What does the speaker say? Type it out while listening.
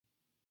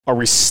Are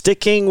we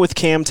sticking with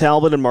Cam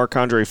Talbot and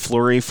Marc-Andre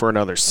Fleury for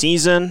another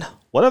season?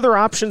 What other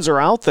options are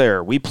out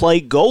there? We play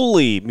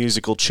goalie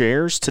musical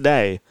chairs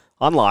today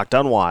on Locked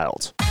on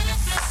Wild.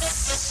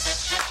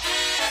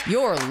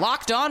 You're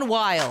Locked on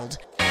Wild.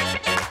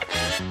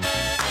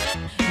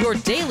 Your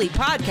daily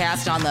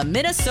podcast on the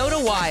Minnesota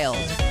Wild.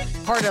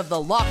 Part of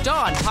the Locked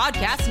on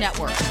Podcast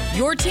Network.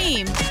 Your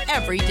team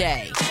every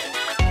day.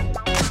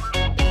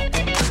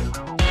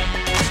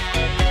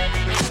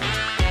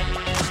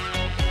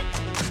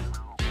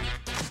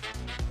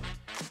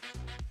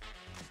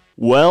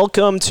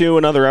 Welcome to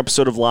another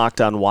episode of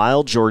Locked on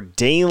Wild, your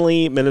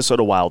daily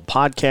Minnesota Wild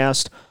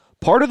podcast,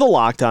 part of the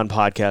Locked on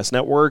Podcast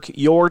Network,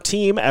 your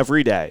team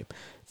every day.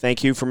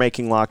 Thank you for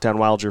making Locked on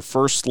Wild your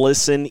first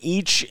listen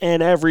each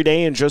and every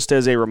day. And just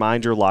as a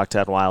reminder, Locked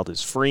on Wild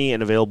is free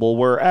and available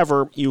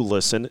wherever you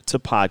listen to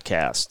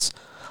podcasts.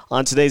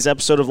 On today's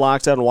episode of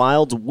Locked on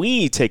Wild,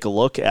 we take a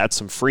look at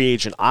some free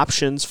agent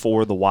options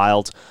for the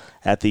Wild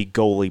at the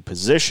goalie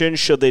position,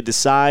 should they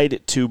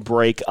decide to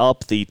break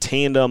up the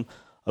tandem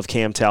of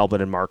Cam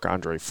Talbot and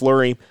Marc-Andre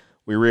Fleury.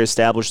 We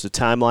reestablish the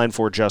timeline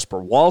for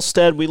Jesper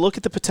Wallstedt. We look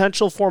at the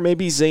potential for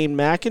maybe Zane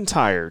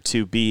McIntyre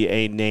to be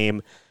a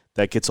name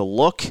that gets a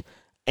look.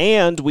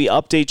 And we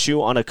update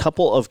you on a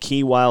couple of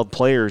key Wild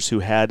players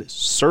who had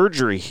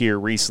surgery here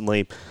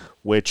recently,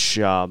 which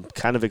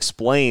kind of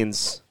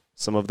explains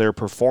some of their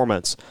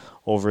performance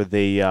over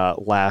the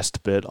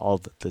last bit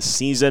of the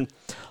season.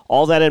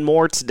 All that and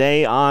more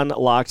today on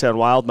Locked on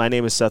Wild. My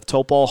name is Seth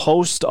Topol,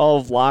 host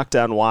of Locked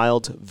on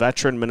Wild,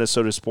 veteran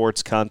Minnesota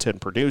sports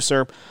content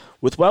producer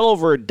with well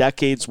over a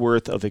decade's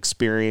worth of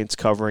experience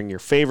covering your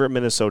favorite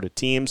Minnesota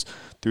teams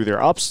through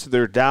their ups, through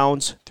their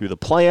downs, through the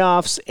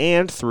playoffs,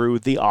 and through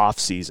the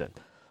offseason.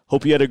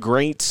 Hope you had a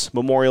great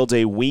Memorial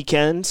Day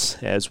weekend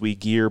as we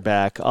gear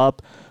back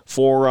up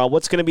for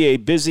what's going to be a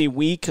busy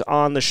week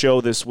on the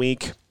show this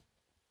week.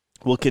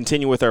 We'll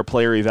continue with our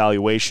player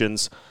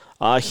evaluations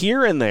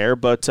here and there,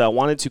 but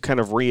wanted to kind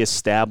of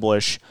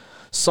reestablish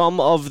some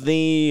of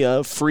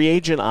the free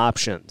agent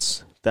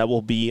options that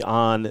will be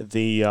on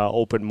the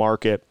open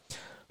market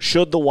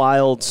should the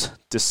Wild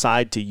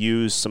decide to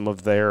use some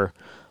of their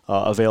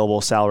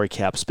available salary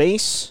cap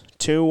space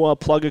to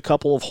plug a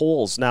couple of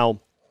holes.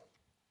 Now,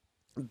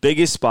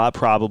 biggest spot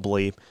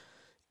probably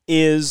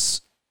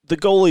is the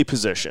goalie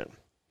position.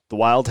 The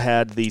Wild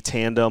had the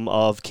tandem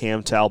of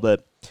Cam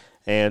Talbot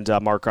and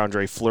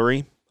Marc-Andre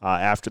Fleury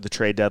after the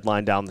trade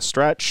deadline down the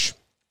stretch,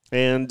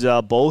 and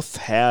both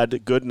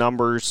had good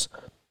numbers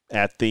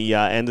at the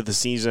end of the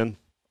season.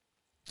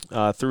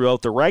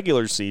 Throughout the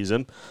regular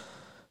season,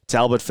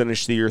 Talbot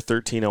finished the year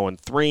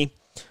 13-0-3.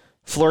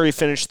 Fleury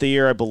finished the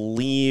year, I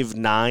believe,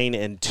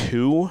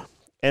 9-2.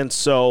 And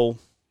so,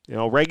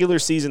 regular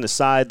season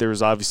aside, there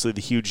was obviously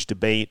the huge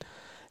debate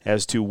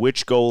as to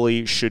which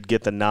goalie should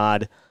get the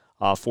nod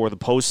for the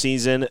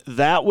postseason.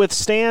 That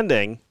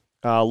withstanding,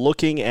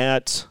 looking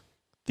at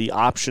the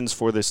options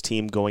for this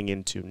team going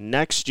into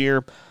next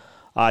year,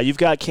 you've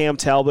got Cam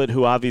Talbot,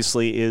 who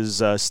obviously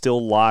is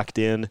still locked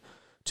in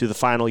to the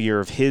final year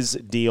of his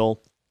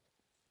deal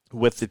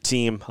with the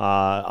team,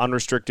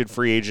 unrestricted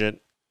free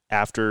agent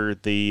after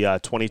the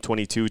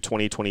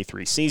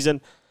 2022-2023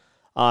 season,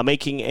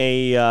 making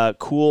a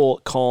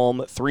cool, calm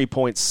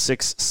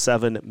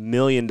 $3.67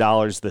 million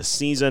this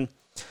season.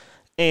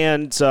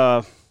 And,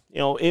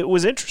 it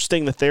was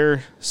interesting that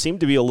there seemed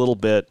to be a little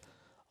bit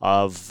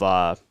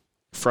of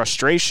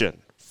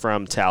frustration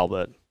from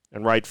Talbot,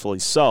 and rightfully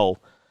so,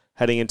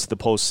 heading into the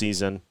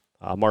postseason.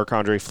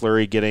 Marc-Andre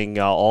Fleury getting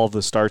all of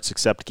the starts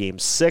except Game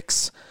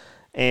 6,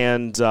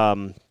 and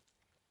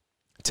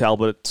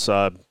Talbot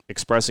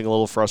expressing a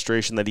little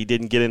frustration that he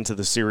didn't get into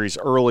the series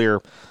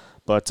earlier,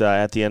 but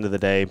at the end of the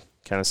day,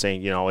 kind of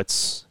saying,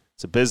 it's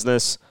a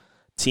business.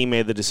 Team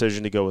made the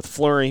decision to go with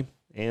Fleury,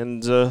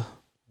 and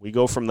we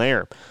go from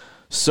there.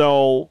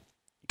 So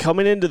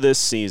coming into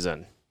this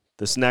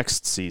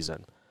next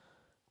season,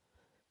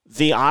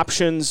 the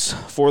options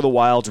for the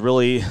Wild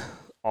really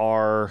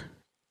are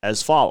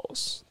as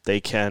follows.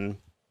 They can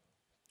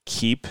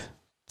keep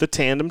the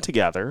tandem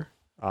together,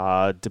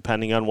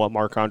 depending on what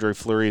Marc-Andre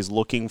Fleury is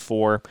looking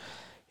for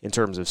in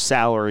terms of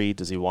salary.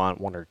 Does he want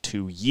 1 or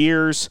 2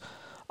 years?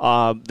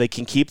 They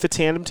can keep the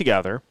tandem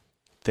together.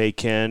 They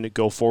can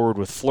go forward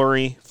with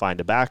Fleury,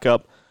 find a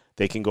backup.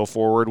 They can go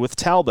forward with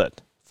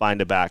Talbot,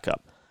 find a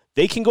backup.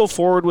 They can go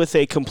forward with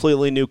a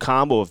completely new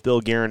combo if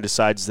Bill Guerin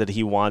decides that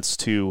he wants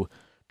to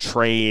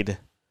trade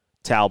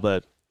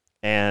Talbot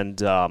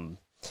and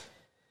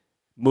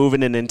move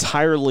in an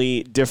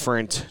entirely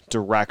different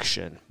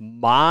direction.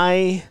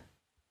 My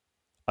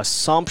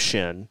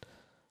assumption,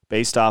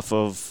 based off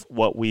of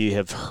what we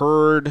have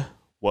heard,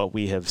 what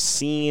we have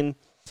seen,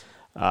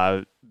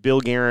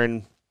 Bill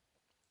Guerin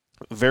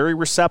very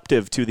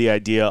receptive to the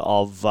idea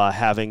of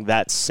having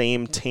that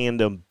same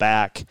tandem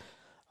back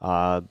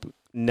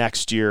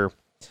next year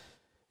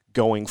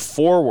going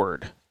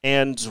forward.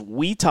 And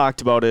we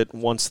talked about it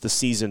once the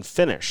season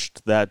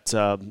finished, that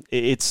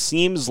it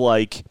seems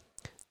like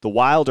the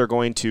Wild are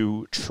going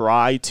to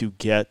try to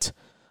get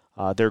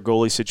their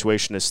goalie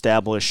situation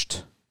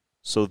established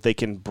so that they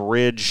can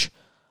bridge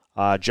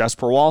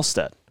Jesper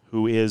Wallstedt,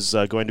 who is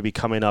going to be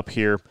coming up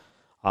here.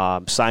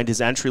 Signed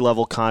his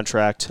entry-level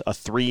contract, a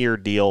 3-year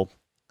deal,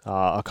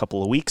 a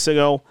couple of weeks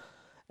ago.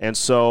 And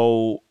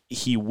so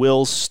he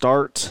will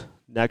start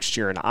next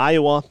year in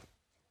Iowa.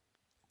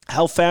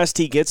 How fast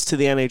he gets to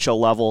the NHL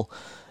level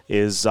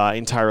is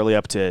entirely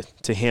up to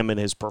him and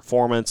his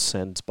performance,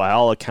 and by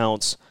all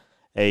accounts,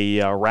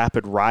 a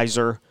rapid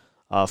riser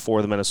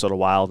for the Minnesota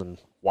Wild, and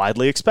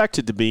widely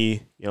expected to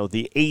be,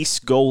 the ace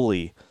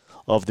goalie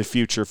of the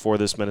future for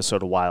this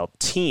Minnesota Wild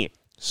team.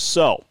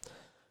 So,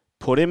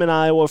 put him in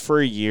Iowa for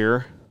a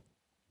year.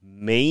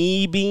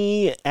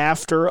 Maybe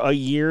after a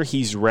year,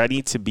 he's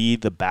ready to be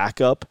the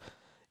backup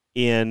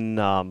in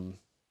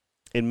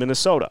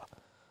Minnesota,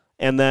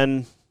 and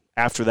then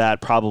after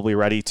that, probably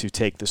ready to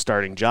take the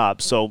starting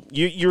job. So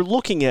you're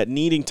looking at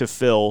needing to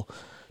fill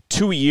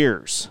 2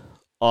 years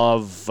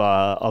of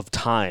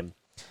time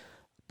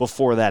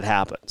before that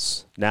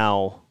happens.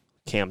 Now,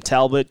 Cam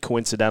Talbot,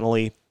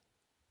 coincidentally,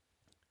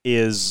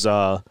 is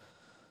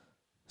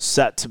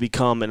set to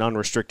become an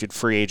unrestricted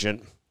free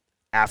agent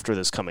after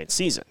this coming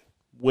season,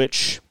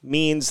 which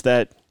means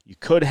that you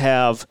could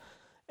have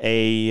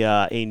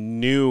a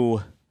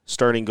new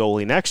starting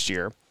goalie next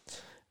year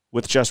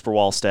with Jesper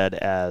Wallstedt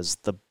as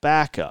the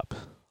backup,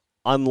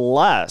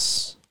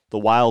 unless the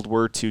Wild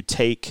were to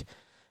take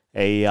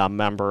a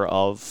member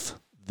of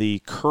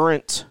the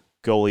current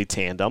goalie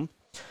tandem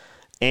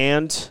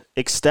and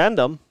extend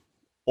them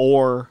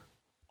or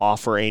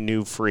offer a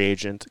new free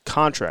agent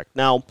contract.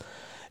 Now,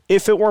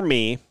 if it were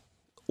me,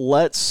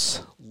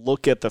 let's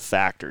look at the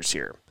factors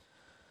here.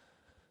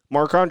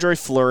 Marc-Andre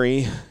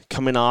Fleury,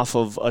 coming off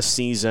of a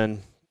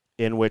season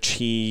in which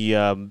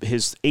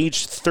his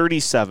age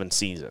 37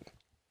 season,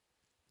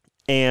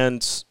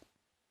 and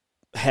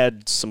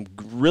had some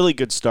really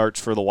good starts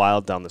for the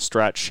Wild down the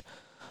stretch,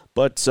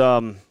 but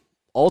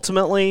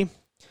ultimately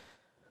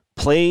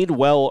played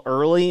well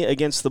early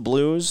against the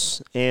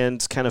Blues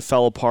and kind of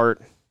fell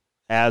apart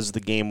as the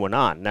game went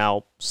on.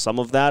 Now, some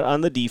of that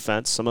on the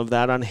defense, some of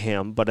that on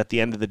him, but at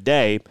the end of the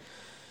day,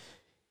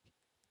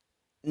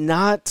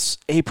 not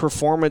a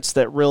performance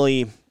that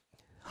really,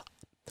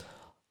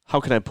 how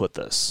can I put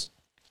this?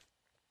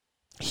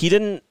 He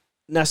didn't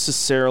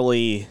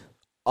necessarily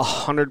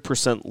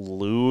 100%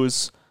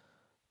 lose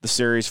the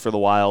series for the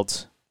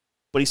Wild,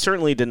 but he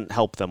certainly didn't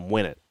help them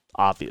win it,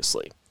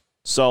 obviously.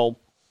 So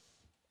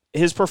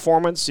his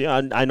performance,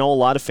 I know a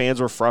lot of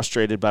fans were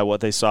frustrated by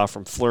what they saw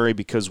from Fleury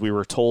because we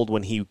were told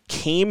when he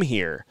came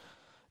here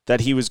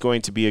that he was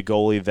going to be a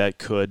goalie that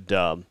could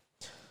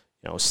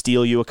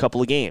steal you a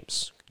couple of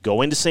games.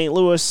 Go into St.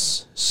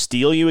 Louis,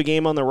 steal you a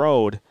game on the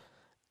road,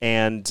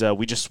 and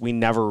we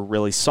never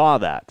really saw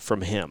that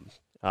from him.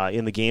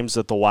 In the games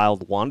that the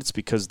Wild won, it's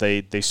because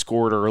they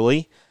scored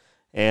early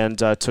and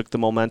took the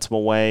momentum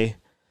away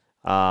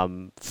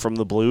from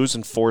the Blues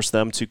and forced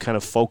them to kind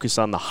of focus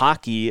on the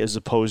hockey as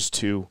opposed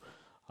to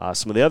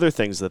some of the other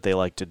things that they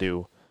like to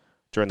do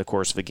during the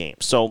course of a game.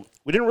 So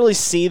we didn't really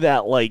see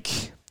that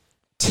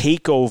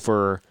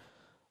takeover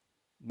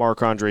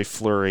Marc-Andre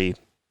Fleury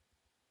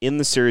in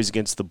the series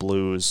against the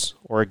Blues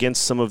or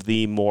against some of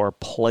the more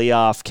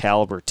playoff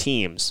caliber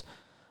teams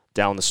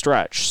down the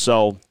stretch.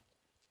 So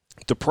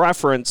the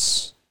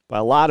preference by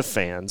a lot of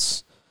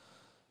fans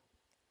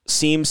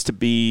seems to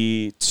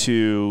be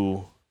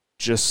to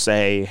just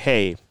say,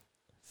 hey,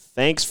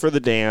 thanks for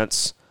the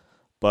dance,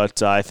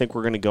 but I think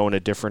we're going to go in a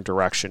different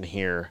direction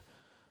here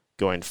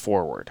going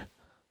forward.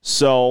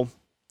 So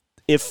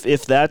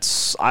if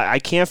that's, I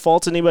can't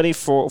fault anybody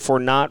for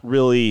not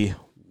really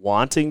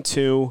wanting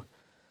to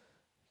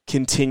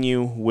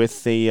continue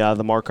with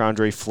the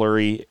Marc-Andre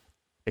Fleury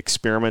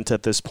experiment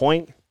at this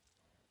point.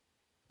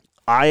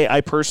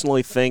 I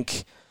personally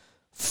think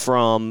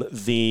from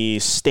the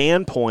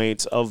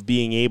standpoint of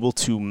being able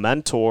to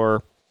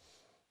mentor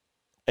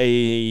a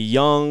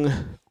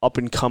young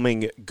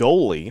up-and-coming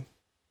goalie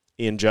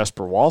in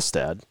Jesper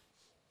Wallstedt,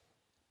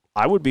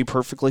 I would be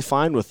perfectly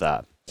fine with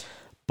that.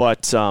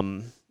 But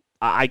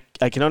I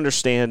can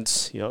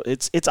understand,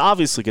 it's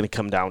obviously going to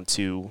come down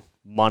to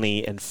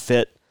money and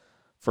fit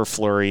for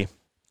Fleury,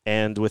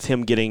 and with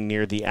him getting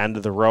near the end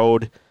of the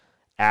road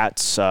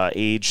at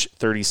age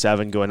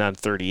 37 going on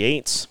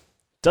 38,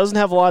 doesn't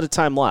have a lot of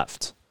time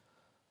left.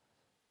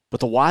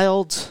 But the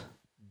Wild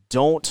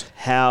don't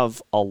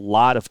have a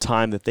lot of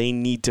time that they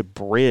need to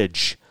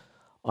bridge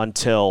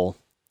until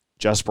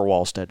Jesper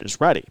Wallstedt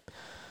is ready.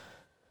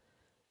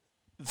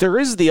 There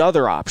is the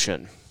other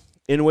option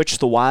in which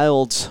the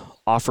Wild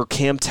offer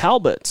Cam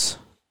Talbot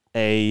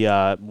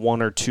a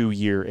 1 or 2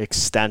 year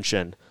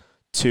extension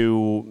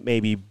to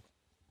maybe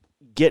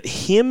get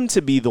him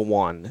to be the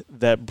one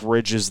that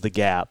bridges the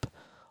gap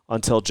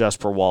until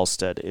Jesper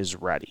Wallstedt is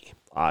ready.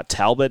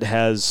 Talbot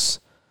has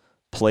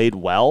played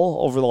well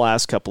over the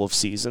last couple of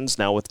seasons.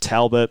 Now with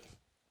Talbot,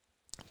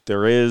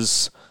 there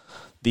is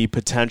the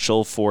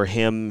potential for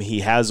him.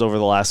 He has over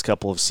the last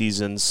couple of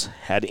seasons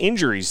had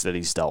injuries that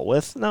he's dealt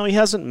with. Now he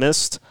hasn't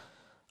missed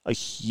a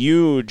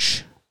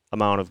huge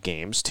amount of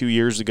games. 2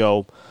 years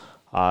ago,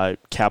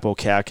 Kaapo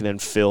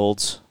Kähkönen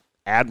filled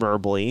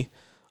admirably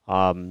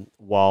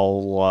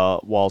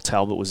while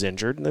Talbot was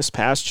injured. And this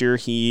past year,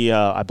 he,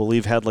 I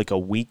believe, had like a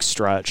week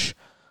stretch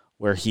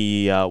where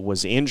he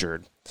was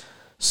injured.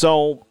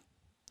 So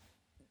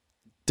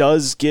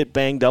does get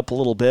banged up a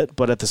little bit,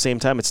 but at the same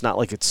time, it's not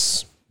like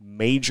it's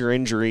major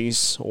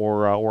injuries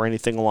or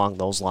anything along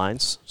those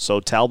lines. So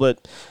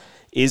Talbot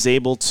is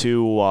able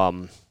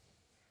to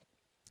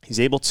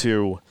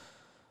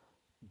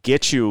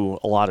get you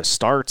a lot of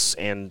starts,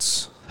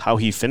 and how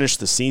he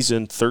finished the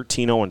season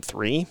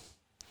 13-0-3.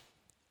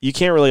 You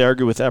can't really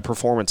argue with that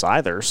performance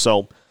either.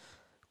 So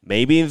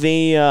maybe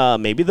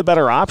the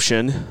better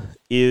option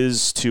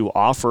is to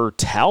offer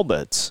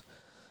Talbot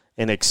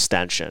an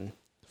extension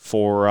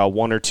for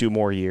 1 or 2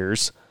 more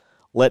years.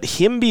 Let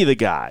him be the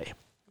guy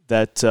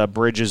that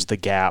bridges the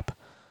gap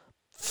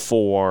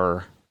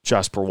for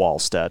Jesper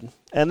Wallstedt.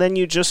 And then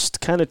you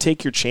just kind of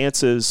take your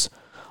chances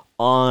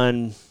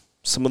on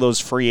some of those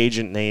free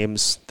agent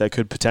names that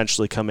could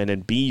potentially come in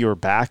and be your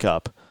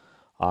backup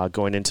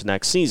going into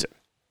next season.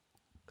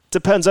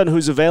 Depends on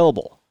who's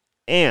available.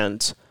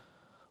 And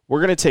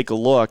we're going to take a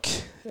look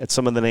at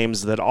some of the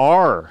names that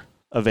are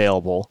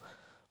available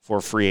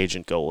for free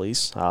agent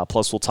goalies.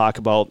 Plus, we'll talk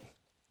about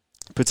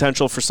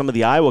potential for some of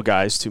the Iowa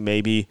guys to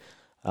maybe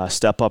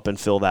step up and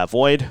fill that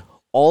void.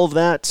 All of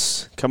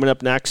that coming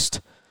up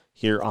next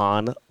here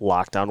on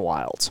Locked On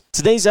Wild.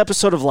 Today's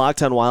episode of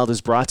Locked On Wild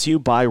is brought to you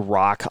by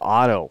Rock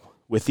Auto.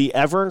 With the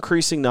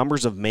ever-increasing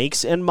numbers of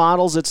makes and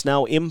models, it's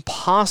now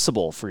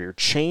impossible for your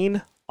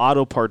chain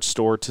auto parts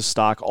store to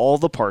stock all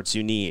the parts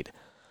you need.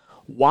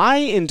 Why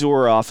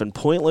endure often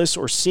pointless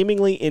or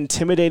seemingly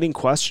intimidating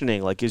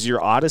questioning like, is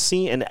your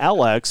Odyssey an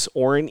LX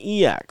or an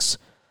EX?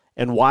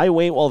 And why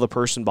wait while the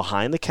person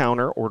behind the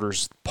counter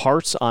orders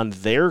parts on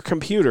their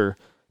computer,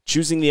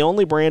 choosing the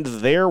only brand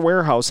their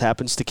warehouse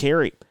happens to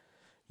carry?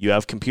 You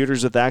have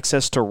computers with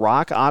access to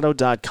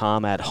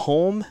rockauto.com at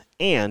home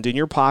and in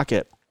your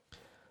pocket.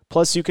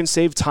 Plus, you can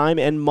save time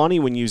and money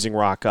when using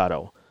Rock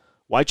Auto.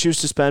 Why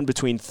choose to spend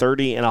between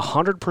 30 and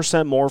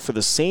 100% more for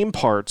the same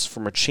parts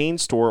from a chain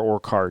store or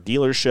car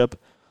dealership?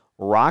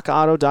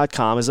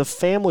 RockAuto.com is a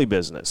family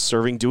business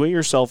serving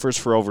do-it-yourselfers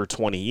for over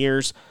 20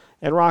 years,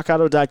 and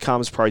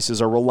RockAuto.com's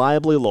prices are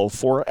reliably low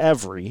for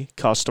every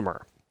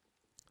customer.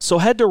 So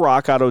head to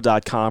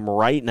RockAuto.com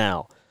right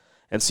now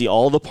and see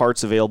all the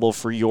parts available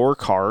for your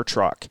car or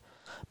truck.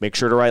 Make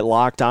sure to write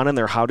Locked On in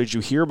their How Did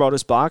You Hear About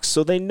Us box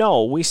so they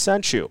know we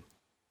sent you.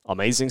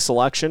 Amazing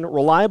selection,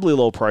 reliably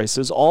low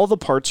prices, all the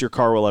parts your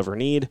car will ever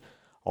need,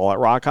 all at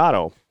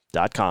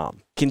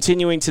rockauto.com.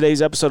 Continuing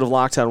today's episode of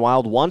Locked On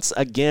Wild, once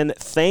again,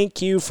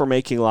 thank you for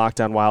making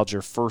Locked On Wild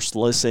your first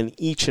listen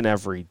each and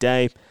every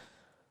day.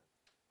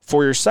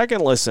 For your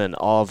second listen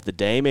of the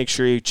day, make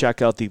sure you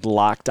check out the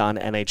Locked On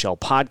NHL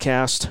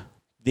podcast.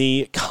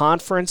 The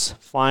conference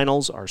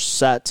finals are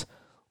set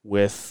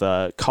with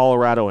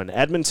Colorado and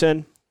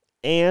Edmonton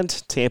and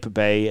Tampa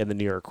Bay and the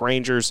New York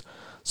Rangers.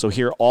 So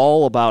hear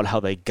all about how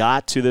they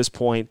got to this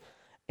point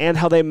and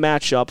how they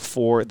match up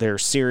for their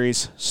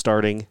series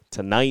starting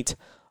tonight.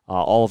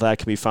 All of that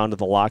can be found in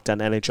the Locked On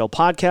NHL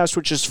podcast,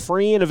 which is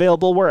free and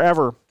available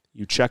wherever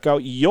you check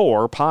out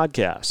your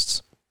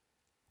podcasts.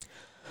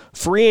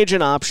 Free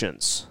agent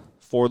options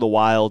for the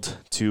Wild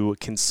to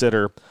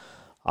consider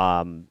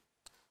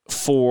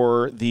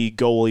for the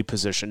goalie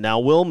position. Now,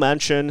 we'll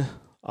mention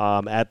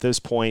at this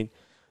point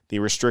the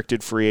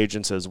restricted free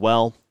agents as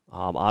well.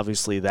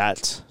 Obviously,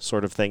 that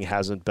sort of thing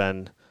hasn't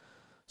been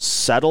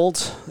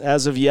settled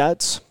as of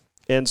yet.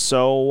 And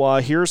so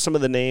here are some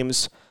of the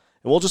names,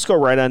 and we'll just go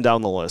right on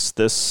down the list.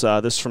 This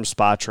from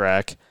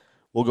Spotrac.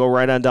 We'll go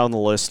right on down the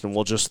list, and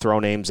we'll just throw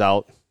names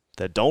out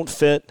that don't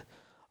fit.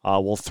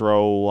 We'll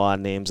throw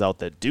names out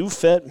that do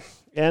fit,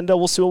 and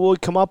we'll see what we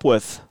come up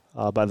with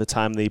by the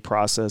time the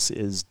process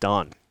is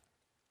done.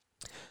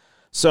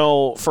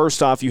 So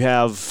first off, you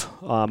have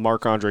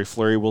Marc-Andre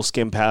Fleury. We'll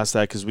skim past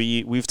that because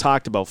we've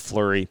talked about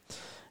Fleury,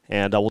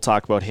 and we'll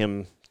talk about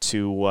him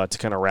to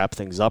kind of wrap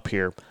things up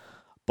here.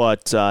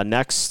 But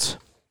next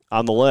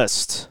on the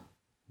list,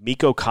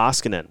 Mikko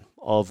Koskinen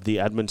of the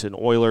Edmonton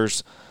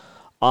Oilers.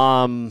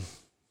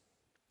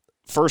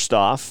 First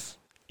off,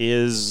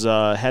 is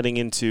heading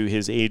into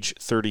his age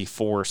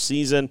 34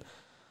 season.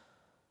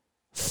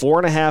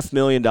 $4.5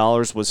 million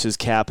was his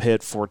cap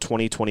hit for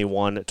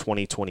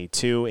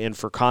 2021-2022. And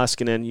for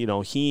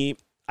Koskinen,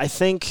 I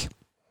think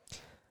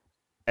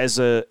as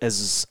a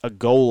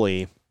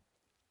goalie,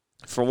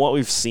 from what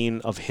we've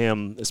seen of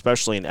him,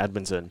 especially in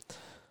Edmonton,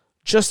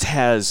 just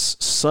has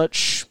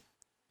such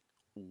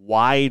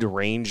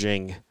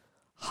wide-ranging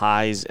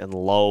highs and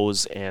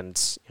lows. And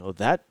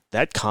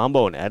that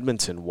combo in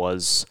Edmonton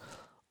was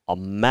a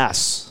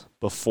mess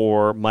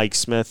before Mike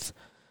Smith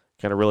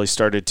kind of really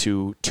started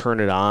to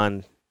turn it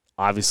on.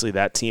 Obviously,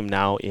 that team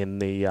now in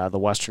the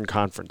Western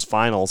Conference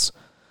Finals.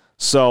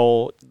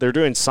 So they're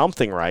doing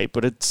something right,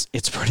 but it's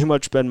pretty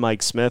much been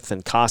Mike Smith,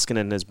 and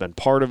Koskinen has been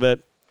part of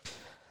it.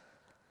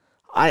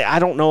 I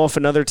don't know if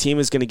another team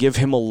is going to give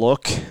him a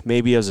look,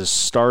 maybe as a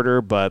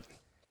starter, but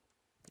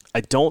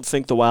I don't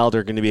think the Wild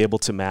are going to be able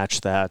to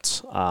match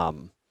that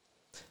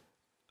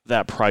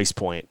that price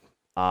point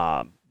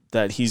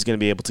that he's going to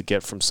be able to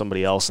get from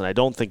somebody else, and I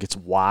don't think it's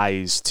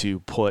wise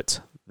to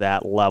put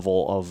that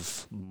level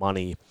of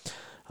money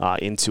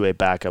into a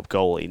backup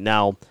goalie.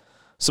 Now,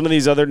 some of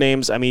these other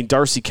names, I mean,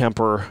 Darcy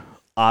Kemper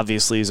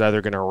obviously is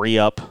either going to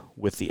re-up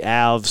with the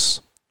Avs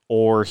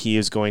or he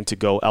is going to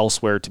go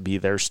elsewhere to be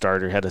their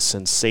starter. He had a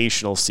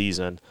sensational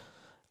season,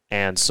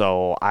 and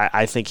so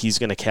I think he's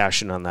going to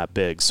cash in on that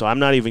big. So I'm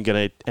not even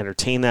going to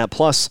entertain that.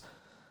 Plus,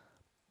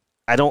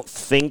 I don't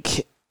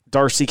think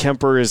Darcy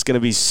Kemper is going to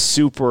be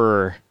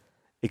super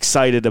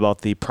excited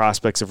about the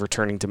prospects of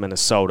returning to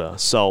Minnesota.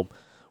 So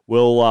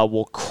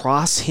we'll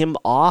cross him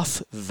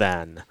off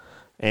then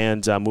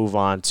and move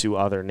on to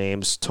other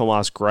names.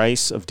 Tomas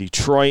Greiss of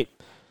Detroit,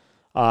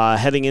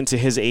 heading into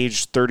his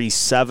age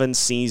 37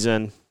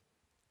 season.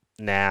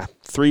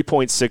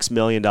 $3.6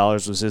 million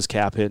was his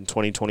cap hit in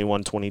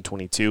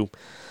 2021-2022.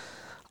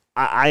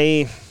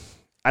 I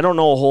don't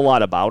know a whole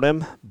lot about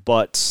him,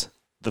 but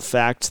the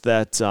fact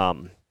that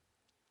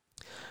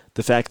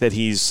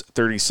he's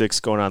 36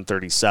 going on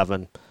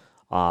 37,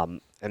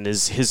 and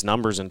his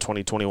numbers in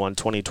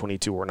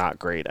 2021-2022 were not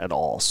great at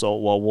all. So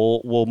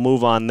we'll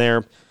move on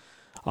there.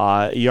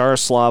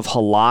 Yaroslav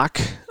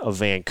Halak of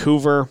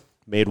Vancouver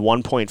made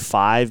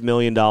 $1.5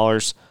 million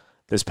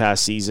this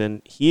past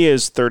season. He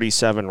is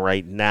 37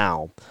 right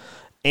now,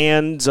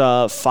 and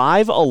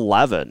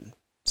 5'11".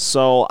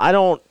 So I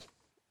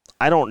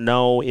don't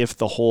know if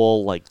the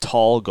whole like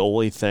tall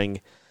goalie thing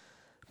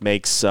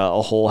makes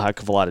a whole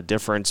heck of a lot of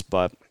difference,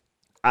 but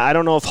I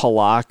don't know if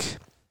Halak,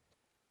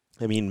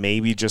 I mean,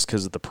 maybe just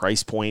because of the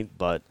price point,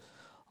 but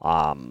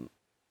I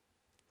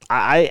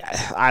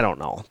don't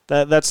know.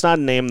 That's not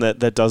a name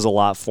that does a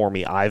lot for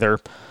me either.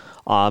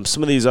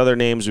 Some of these other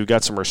names, we've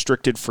got some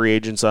restricted free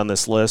agents on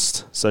this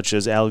list, such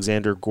as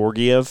Alexander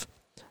Georgiev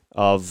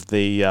of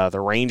the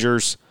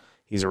Rangers.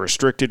 He's a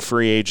restricted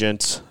free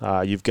agent.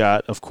 You've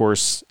got, of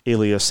course,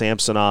 Ilya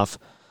Samsonov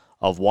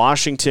of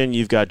Washington.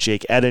 You've got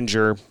Jake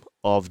Ettinger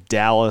of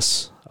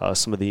Dallas.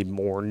 Some of the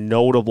more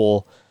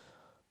notable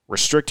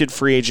restricted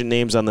free agent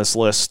names on this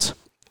list.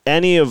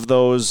 Any of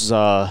those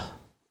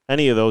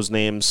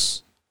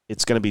names,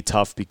 it's going to be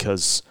tough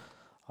because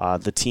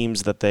the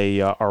teams that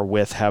they are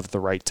with have the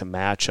right to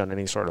match on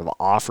any sort of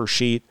offer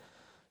sheet.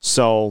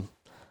 So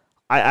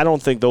I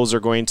don't think those are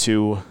going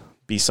to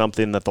be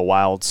something that the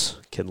Wilds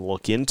can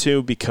look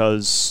into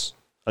because,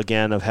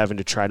 again, of having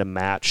to try to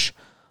match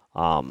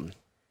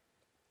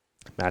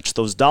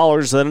those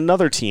dollars that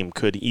another team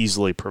could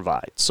easily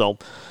provide. So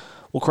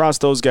we'll cross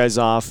those guys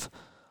off.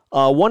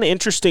 One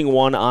interesting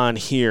one on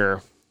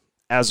here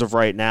as of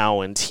right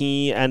now, and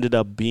he ended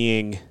up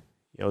being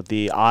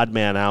the odd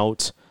man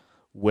out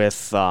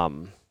with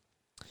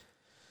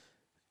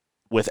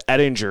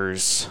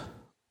Ettinger's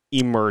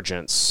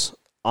emergence.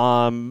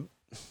 Braden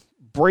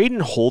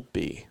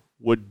Holtby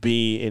would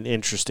be an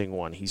interesting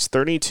one. He's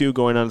 32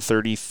 going on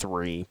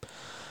 33,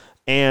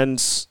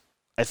 and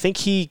I think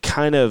he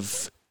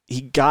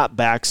got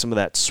back some of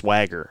that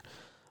swagger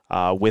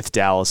with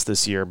Dallas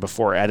this year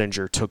before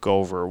Ettinger took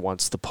over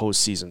once the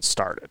postseason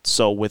started.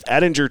 So with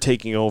Ettinger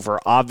taking over,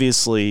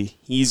 obviously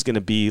he's going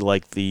to be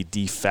like the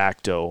de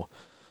facto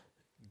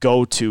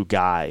go-to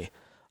guy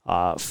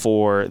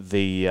for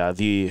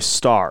the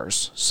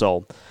Stars.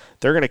 So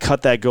they're going to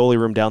cut that goalie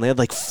room down. They had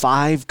like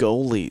 5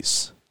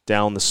 goalies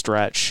down the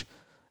stretch,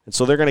 and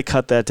so they're going to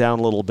cut that down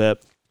a little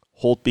bit.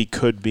 Holtby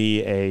could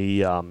be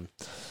a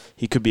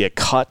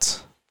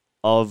cut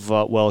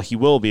of he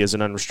will be as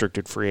an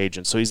unrestricted free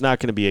agent. So he's not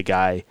going to be a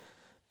guy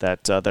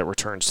that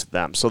returns to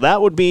them. So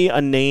that would be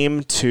a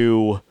name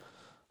to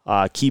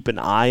keep an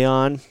eye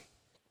on.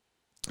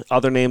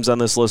 Other names on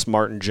this list: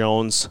 Martin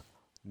Jones.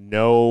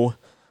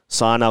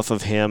 Saw enough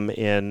of him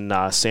in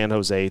San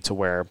Jose to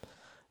where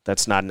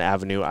that's not an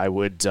avenue I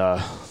would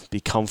be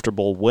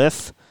comfortable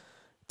with.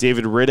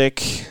 David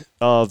Riddick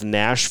of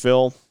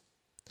Nashville.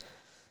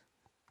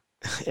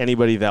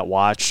 Anybody that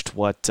watched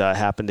what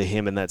happened to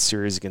him in that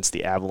series against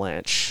the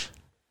Avalanche,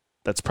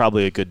 that's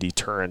probably a good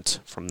deterrent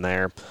from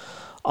there.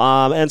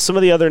 And some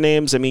of the other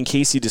names, I mean,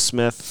 Casey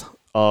DeSmith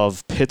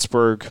of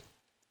Pittsburgh,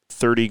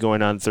 30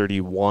 going on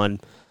 31.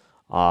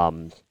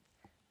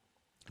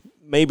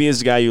 Maybe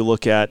is a guy you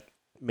look at,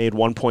 made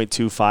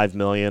 $1.25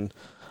 million.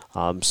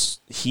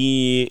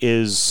 He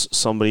is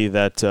somebody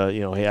that,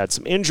 he had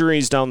some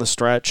injuries down the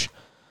stretch,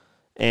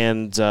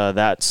 and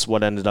that's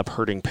what ended up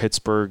hurting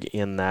Pittsburgh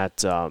in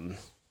that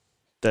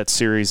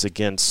series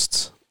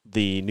against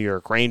the New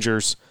York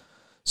Rangers.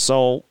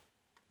 So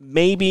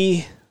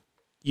maybe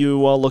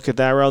you look at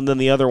that route. And then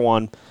the other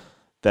one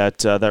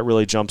that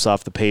really jumps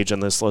off the page on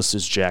this list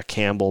is Jack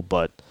Campbell,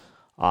 but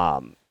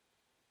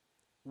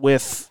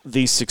with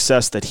the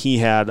success that he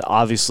had,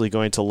 obviously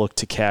going to look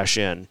to cash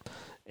in,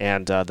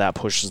 and that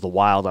pushes the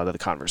Wild out of the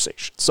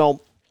conversation. So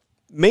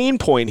main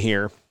point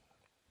here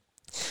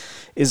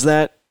is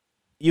that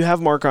you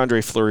have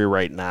Marc-Andre Fleury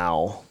right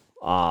now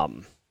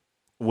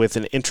with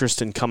an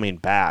interest in coming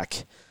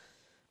back.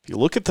 If you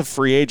look at the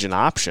free agent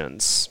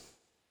options,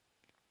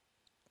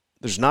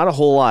 there's not a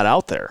whole lot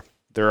out there.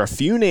 There are a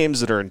few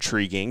names that are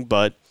intriguing,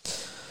 but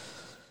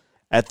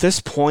at this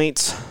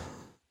point,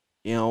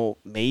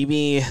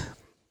 maybe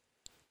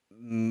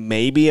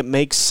it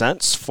makes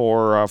sense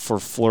for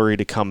Fleury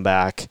to come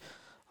back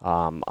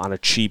on a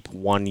cheap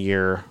 1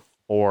 year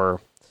or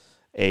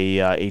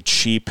a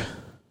cheap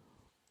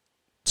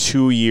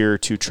 2 year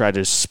to try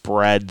to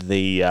spread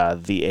the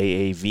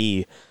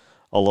AAV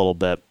a little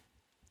bit.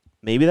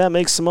 Maybe that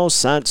makes the most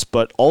sense,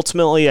 but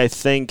ultimately I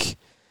think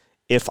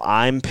if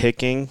I'm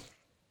picking,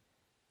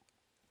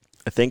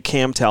 I think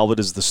Cam Talbot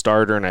is the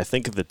starter, and I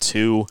think of the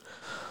two,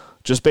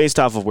 just based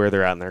off of where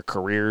they're at in their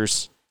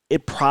careers,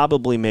 it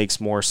probably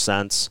makes more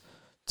sense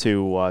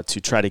to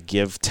try to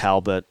give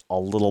Talbot a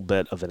little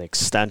bit of an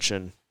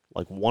extension,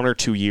 like 1 or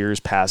 2 years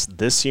past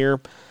this year,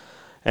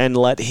 and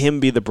let him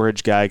be the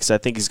bridge guy, because I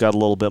think he's got a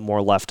little bit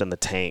more left in the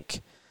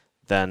tank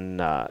than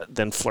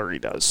Fleury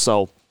does.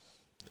 So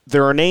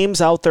there are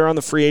names out there on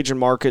the free agent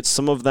market.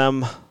 Some of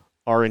them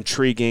are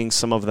intriguing.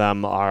 Some of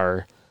them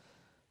are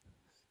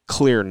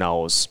clear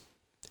no's.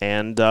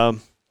 And,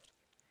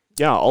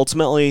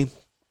 ultimately,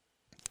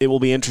 it will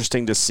be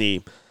interesting to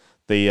see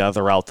the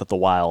route that the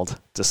Wild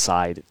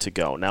decide to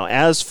go. Now,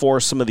 as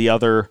for some of the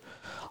other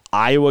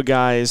Iowa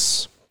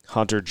guys,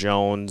 Hunter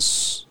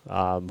Jones,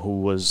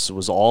 who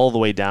was all the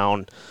way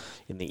down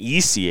in the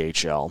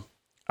ECHL,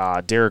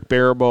 Derek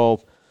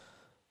Baribeau,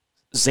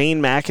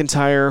 Zane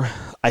McIntyre.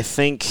 I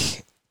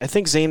think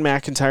Zane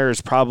McIntyre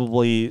is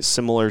probably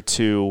similar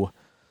to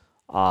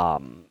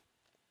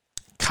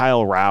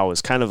Kyle Rao.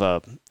 Is kind of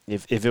a,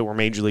 if it were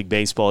Major League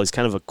Baseball, he's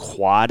kind of a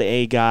quad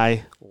A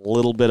guy, a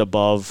little bit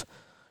above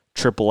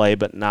AAA,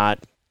 but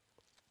not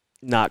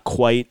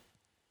quite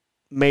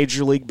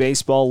Major League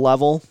Baseball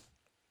level.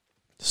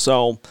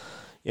 So,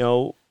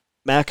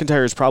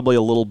 McIntyre is probably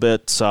a little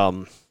bit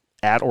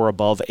at or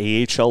above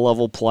AHL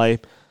level play,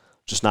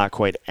 just not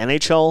quite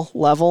NHL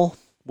level,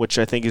 which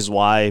I think is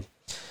why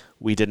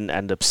we didn't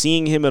end up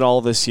seeing him at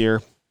all this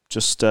year.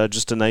 Just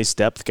a nice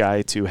depth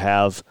guy to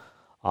have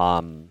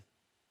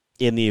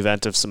in the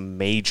event of some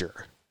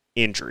major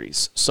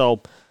injuries.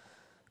 So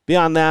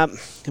beyond that,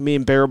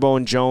 Baribeau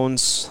and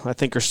Jones, I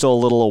think, are still a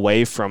little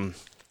away from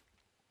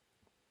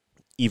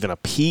even a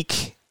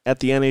peak at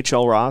the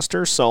NHL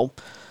roster. So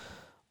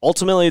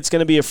ultimately, it's going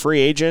to be a free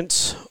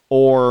agent,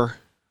 or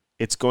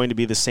it's going to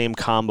be the same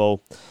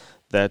combo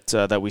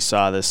that we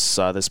saw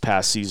this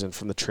past season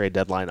from the trade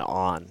deadline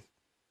on.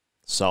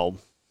 So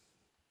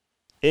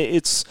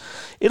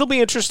it'll be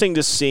interesting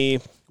to see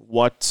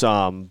what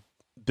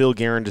Bill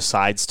Guerin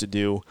decides to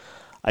do.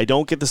 I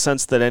don't get the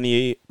sense that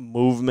any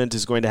movement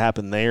is going to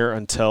happen there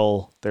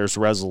until there's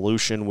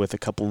resolution with a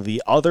couple of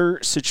the other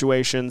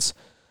situations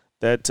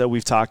that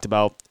we've talked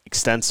about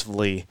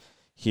extensively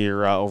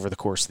here over the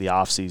course of the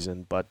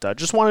offseason. But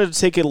just wanted to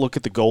take a look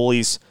at the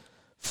goalies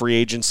free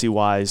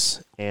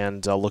agency-wise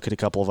and look at a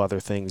couple of other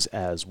things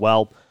as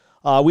well.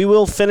 We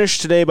will finish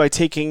today by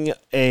taking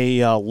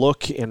a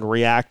look and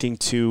reacting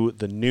to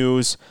the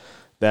news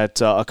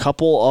that a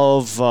couple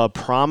of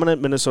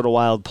prominent Minnesota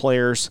Wild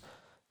players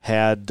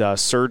had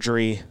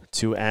surgery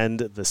to end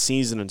the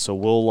season, and so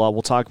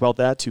we'll talk about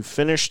that to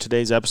finish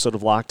today's episode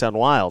of Locked On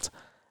Wild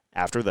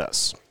after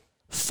this.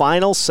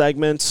 Final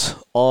segment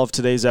of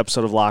today's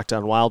episode of Locked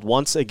On Wild.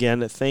 Once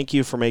again, thank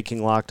you for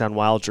making Locked On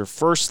Wild your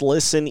first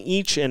listen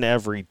each and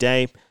every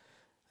day.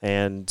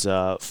 And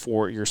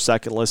for your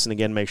second listen,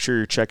 again, make sure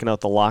you're checking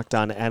out the Locked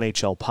On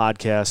NHL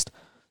podcast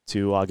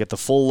to get the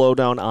full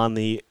lowdown on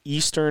the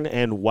Eastern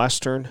and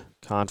Western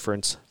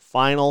Conference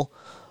Final.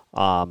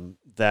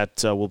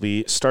 That will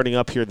be starting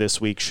up here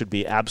this week. Should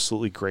be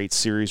absolutely great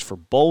series for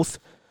both.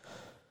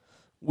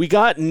 We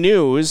got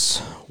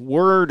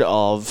word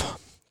of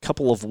a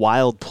couple of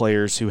Wild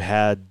players who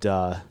had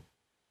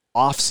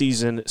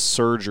off-season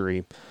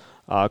surgery.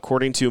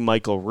 According to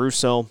Michael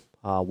Russo,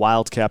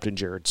 Wild captain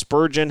Jared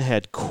Spurgeon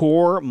had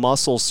core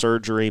muscle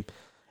surgery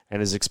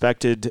and is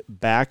expected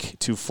back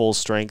to full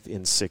strength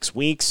in 6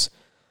 weeks.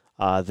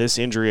 This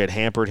injury had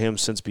hampered him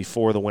since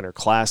before the Winter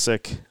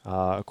Classic,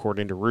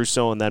 according to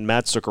Russo. And then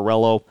Matt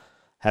Zuccarello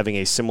having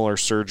a similar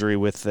surgery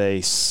with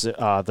the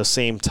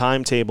same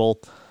timetable.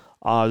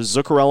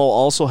 Zuccarello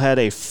also had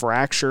a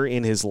fracture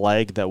in his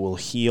leg that will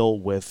heal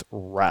with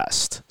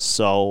rest.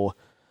 So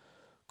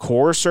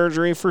core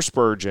surgery for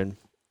Spurgeon,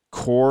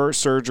 core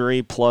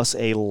surgery plus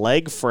a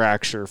leg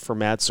fracture for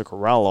Matt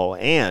Zuccarello.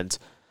 And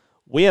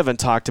we haven't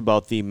talked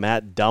about the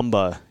Matt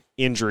Dumba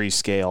injury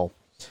scale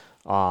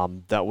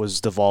that was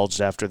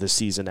divulged after the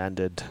season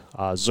ended.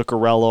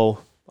 Zuccarello,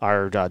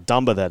 or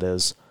Dumba that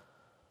is,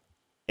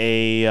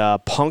 a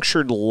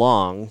punctured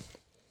lung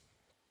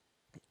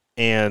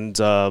and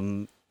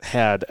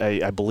had,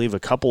 I believe, a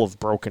couple of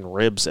broken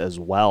ribs as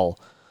well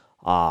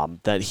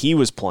that he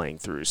was playing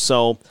through.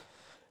 So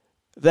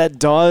that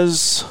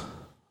does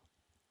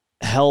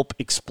help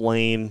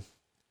explain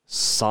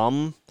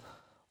some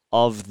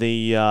of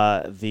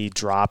the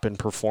drop in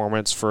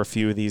performance for a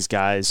few of these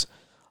guys.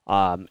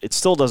 It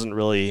still doesn't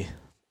really,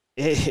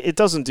 it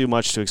doesn't do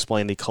much to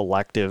explain the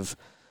collective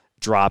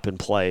drop in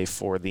play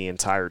for the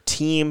entire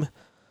team.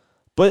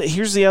 But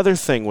here's the other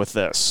thing with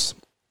this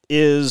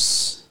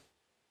is,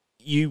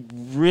 you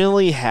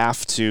really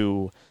have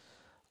to,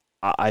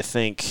 I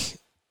think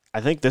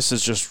this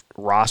is just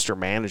roster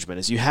management,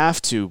 is you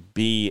have to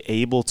be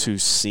able to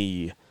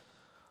see,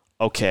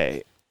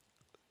 okay,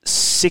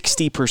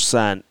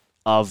 60%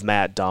 of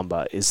Matt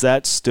Dumba, is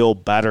that still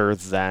better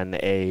than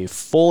a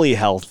fully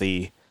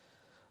healthy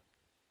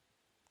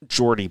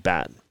Jordie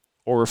Benn?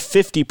 Or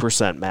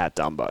 50% Matt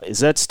Dumba, is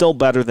that still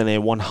better than a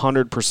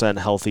 100%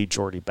 healthy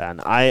Jordie Benn?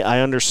 I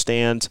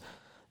understand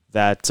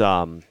that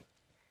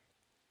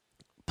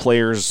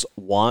players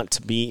want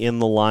to be in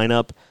the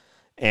lineup,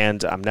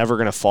 and I'm never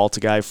going to fault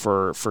a guy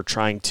for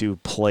trying to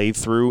play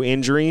through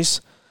injuries.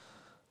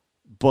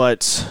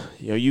 But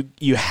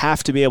you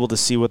have to be able to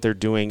see what they're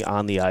doing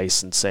on the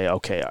ice and say,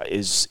 okay,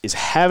 is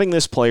having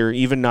this player,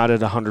 even not at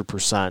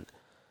 100%,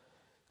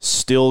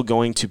 still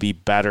going to be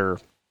better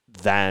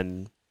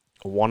than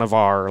one of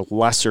our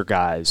lesser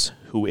guys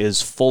who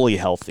is fully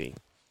healthy?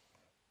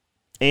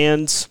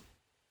 And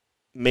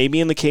maybe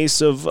in the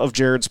case of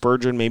Jared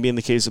Spurgeon, maybe in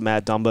the case of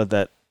Matt Dumba,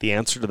 that the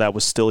answer to that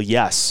was still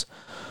yes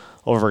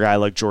over a guy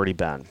like Jordie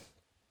Benn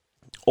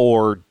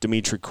or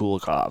Dmitry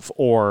Kulikov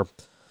or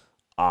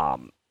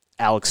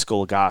Alex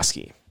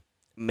Goligoski.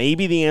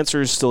 Maybe the answer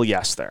is still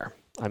yes there.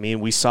 I mean,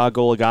 we saw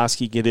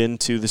Goligoski get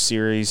into the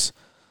series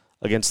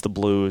against the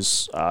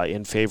Blues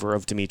in favor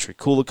of Dmitry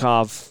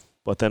Kulikov,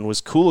 but then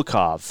was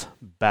Kulikov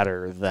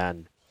better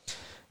than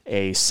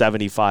a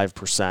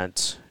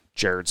 75%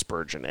 Jared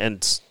Spurgeon?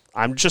 And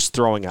I'm just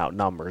throwing out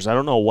numbers. I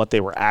don't know what they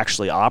were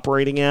actually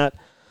operating at,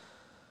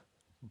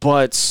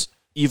 but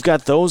you've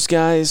got those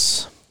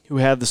guys who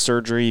had the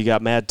surgery. You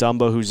got Matt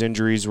Dumba, whose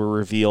injuries were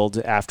revealed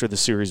after the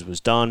series was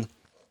done.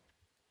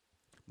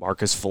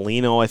 Marcus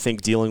Foligno, I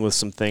think, dealing with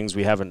some things.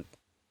 We haven't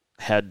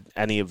had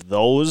any of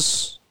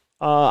those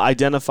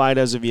identified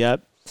as of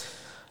yet.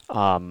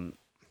 But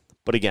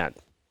again,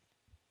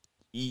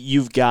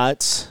 you've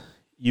got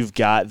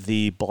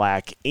the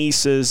Black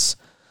Aces,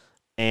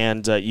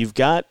 and you've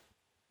got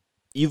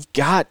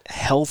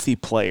healthy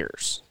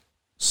players.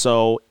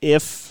 So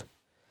if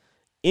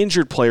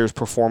injured players'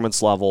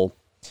 performance level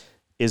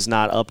is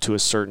not up to a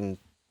certain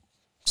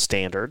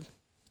standard,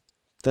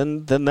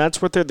 then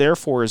that's what they're there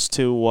for, is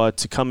to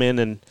come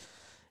in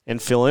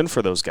and fill in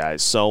for those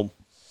guys. So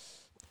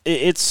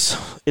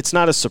it's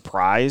not a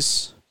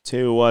surprise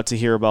to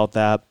hear about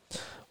that.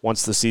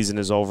 Once the season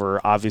is over,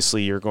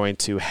 obviously you're going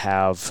to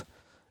have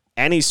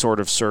any sort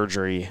of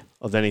surgery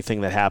of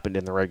anything that happened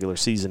in the regular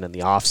season and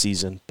the off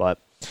season. But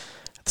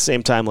at the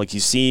same time, like you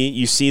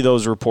see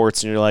those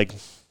reports and you're like,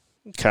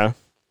 okay,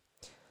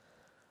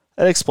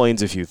 that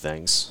explains a few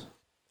things.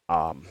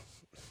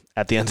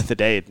 At the end of the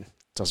day, it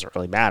doesn't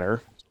really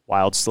matter.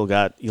 Wild still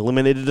got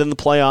eliminated in the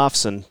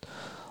playoffs, and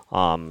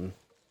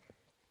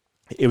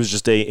it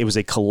was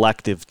a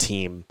collective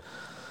team.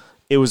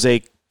 It was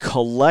a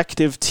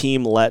collective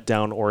team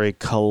letdown, or a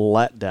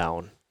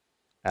collet-down,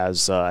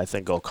 as I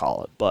think I'll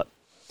call it. But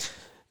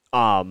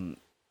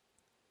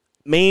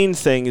main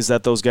thing is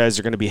that those guys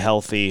are going to be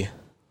healthy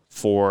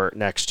for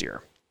next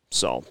year.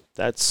 So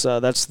that's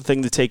the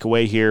thing to take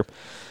away here.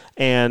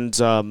 And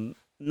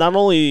not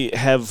only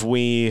have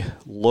we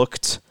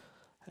looked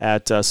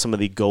at some of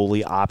the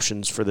goalie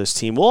options for this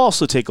team, we'll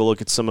also take a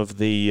look at some of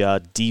the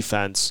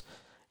defense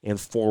and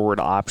forward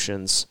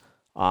options.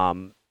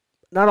 Not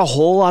a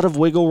whole lot of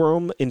wiggle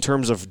room in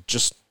terms of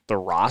just the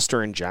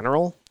roster in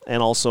general,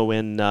 and also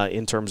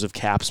in terms of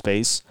cap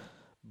space,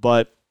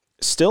 but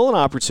still an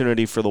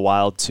opportunity for the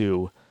Wild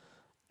to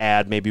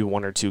add maybe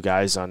one or two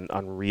guys on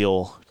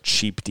real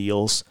cheap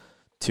deals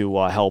to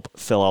help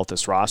fill out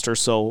this roster.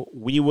 So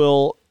we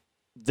will,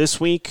 this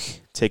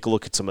week, take a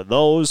look at some of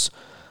those,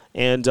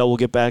 and we'll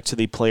get back to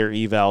the player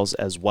evals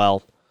as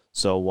well.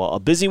 So a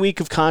busy week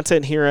of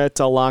content here at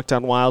Locked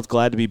On Wild.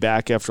 Glad to be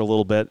back after a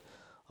little bit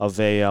of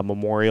a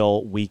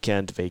Memorial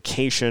weekend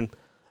vacation,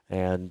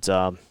 and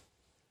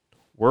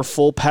we're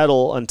full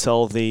pedal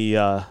until the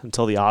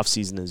off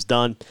season is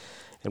done,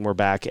 and we're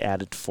back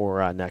at it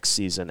for next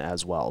season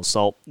as well.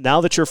 So now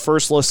that your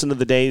first listen of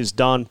the day is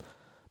done,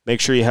 make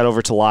sure you head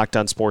over to Locked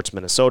On Sports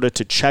Minnesota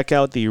to check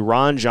out the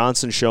Ron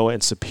Johnson Show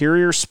and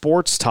Superior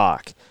Sports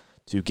Talk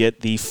to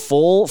get the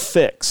full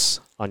fix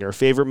on your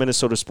favorite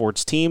Minnesota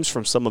sports teams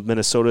from some of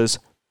Minnesota's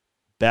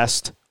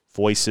best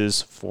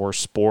voices for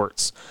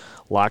sports.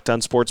 Locked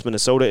On Sports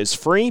Minnesota is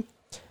free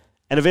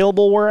and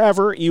available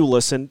wherever you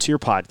listen to your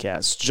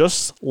podcasts,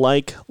 just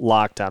like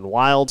Locked On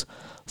Wild.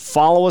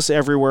 Follow us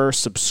everywhere,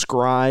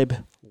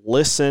 subscribe,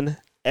 listen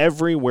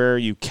everywhere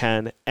you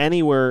can,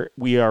 anywhere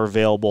we are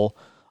available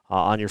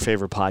on your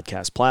favorite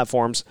podcast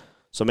platforms.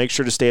 So make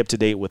sure to stay up to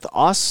date with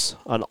us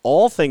on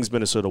all things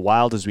Minnesota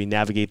Wild as we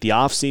navigate the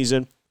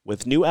offseason,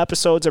 with new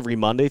episodes every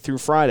Monday through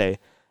Friday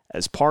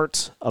as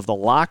part of the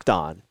Locked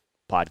On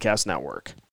Podcast Network.